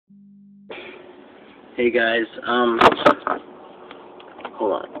Hey guys,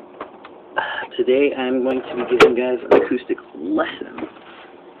 hold on. Today I'm going to be giving you guys an acoustic lesson,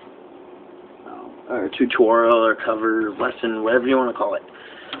 or tutorial, or cover lesson, whatever you want to call it.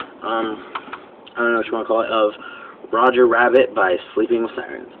 I don't know what you want to call it, of Roger Rabbit by Sleeping with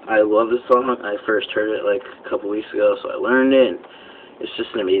Sirens. I love this song. I first heard it like a couple weeks ago, so I learned it. And it's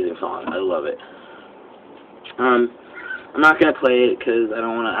just an amazing song. I love it. I'm not going to play it because I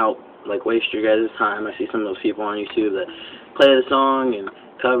don't want to waste your guys' time. I see some of those people on YouTube that play the song and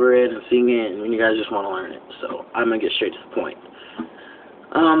cover it and sing it, and you guys just want to learn it. So I'm going to get straight to the point.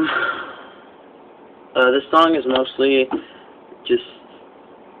 This song is mostly just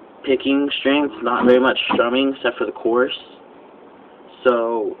picking strings, not very much strumming except for the chorus.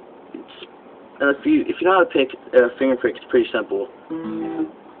 So if you know how to pick finger pick, it's pretty simple.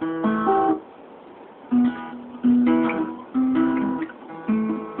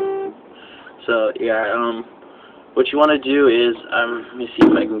 So yeah, what you want to do is, let me see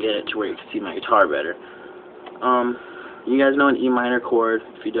if I can get it to where you can see my guitar better. You guys know an E minor chord.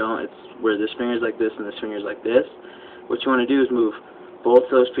 If you don't, it's where this finger is like this and this finger is like this. What you want to do is move both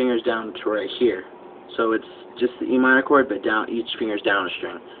those fingers down to right here. So it's just the E minor chord, but down, each finger's down a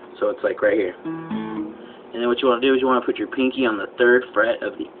string. So it's like right here. And then what you want to do is you want to put your pinky on the 3rd fret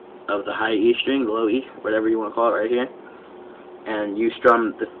of the high E string, the low E, whatever you want to call it, right here. And you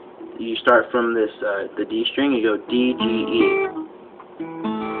strum you start from this the D string, you go D, G, E,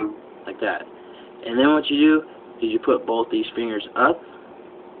 like that. And then what you do is you put both these fingers up,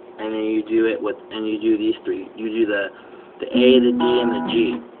 and then you do it you do these three. You do the A, the D, and the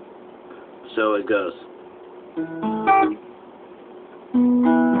G. So it goes.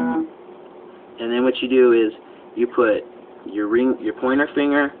 And then what you do is you put your pointer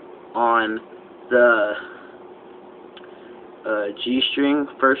finger on the G string,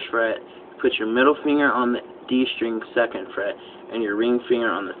 1st fret, put your middle finger on the D string, 2nd fret, and your ring finger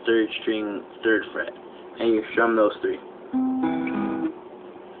on the 3rd string, 3rd fret, and you strum those 3.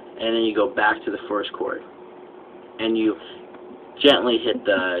 And then you go back to the 1st chord, and you gently hit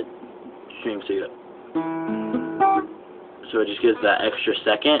the string, so it just gives that extra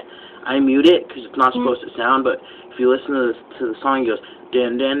second. I mute it because it's not supposed to sound, but if you listen to the song, it goes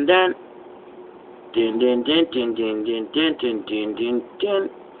din din din. Din din din din din din din din din din din,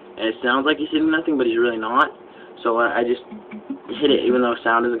 and it sounds like he's hitting nothing, but he's really not. So I just hit it, even though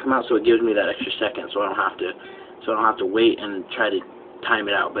sound doesn't come out. So it gives me that extra second, so I don't have to wait and try to time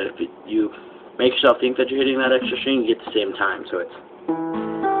it out. But if you make yourself think that you're hitting that extra string, you get the same time. So it's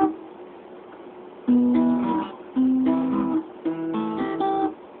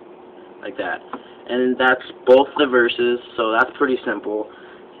like that, and that's both the verses. So that's pretty simple,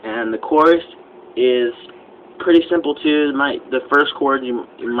 and the chorus is pretty simple too. The 1st chord you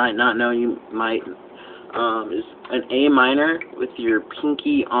might not know. You might is an A minor with your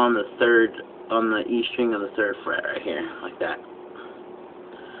pinky on the E string of the 3rd fret right here, like that.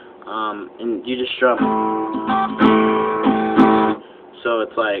 And you just strum. So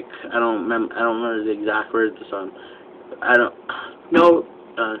it's like I don't remember the exact words of the song.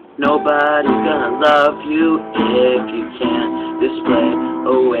 Nobody's gonna love you if you can't display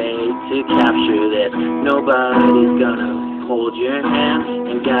a way to capture this. Nobody's gonna hold your hand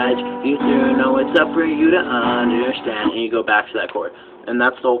and guide you through. No, it's up for you to understand. And you go back to that chord, and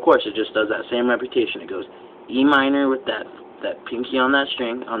that's the whole chorus. It just does that same repetition. It goes E minor with that pinky on that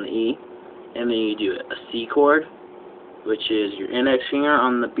string on the E, and then you do a C chord, which is your index finger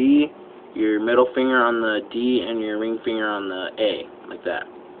on the B, your middle finger on the D, and your ring finger on the A, like that.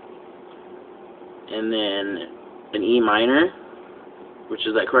 And then an E minor, which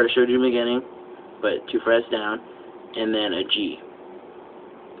is that chord I showed you in the beginning, but 2 frets down, and then a G.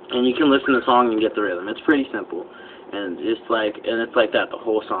 And you can listen to the song and get the rhythm. It's pretty simple, and it's like that the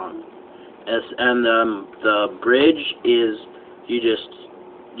whole song. And the bridge is you just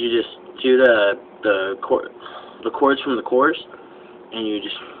do the chords from the chorus, and you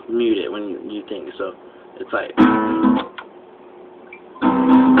just mute it when you think. So it's like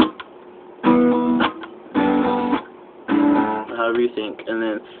however you think, and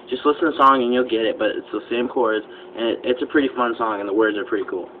then just listen to the song and you'll get it. But it's the same chords, and it's a pretty fun song, and the words are pretty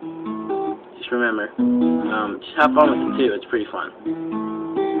cool. Just remember, just have fun with it too. It's pretty fun.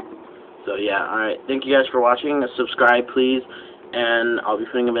 So yeah, alright, thank you guys for watching. Subscribe please, and I'll be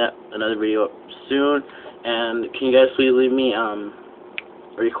putting another video up soon. And can you guys please leave me a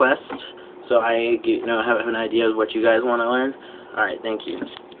request so I have an idea of what you guys want to learn. Alright, thank you.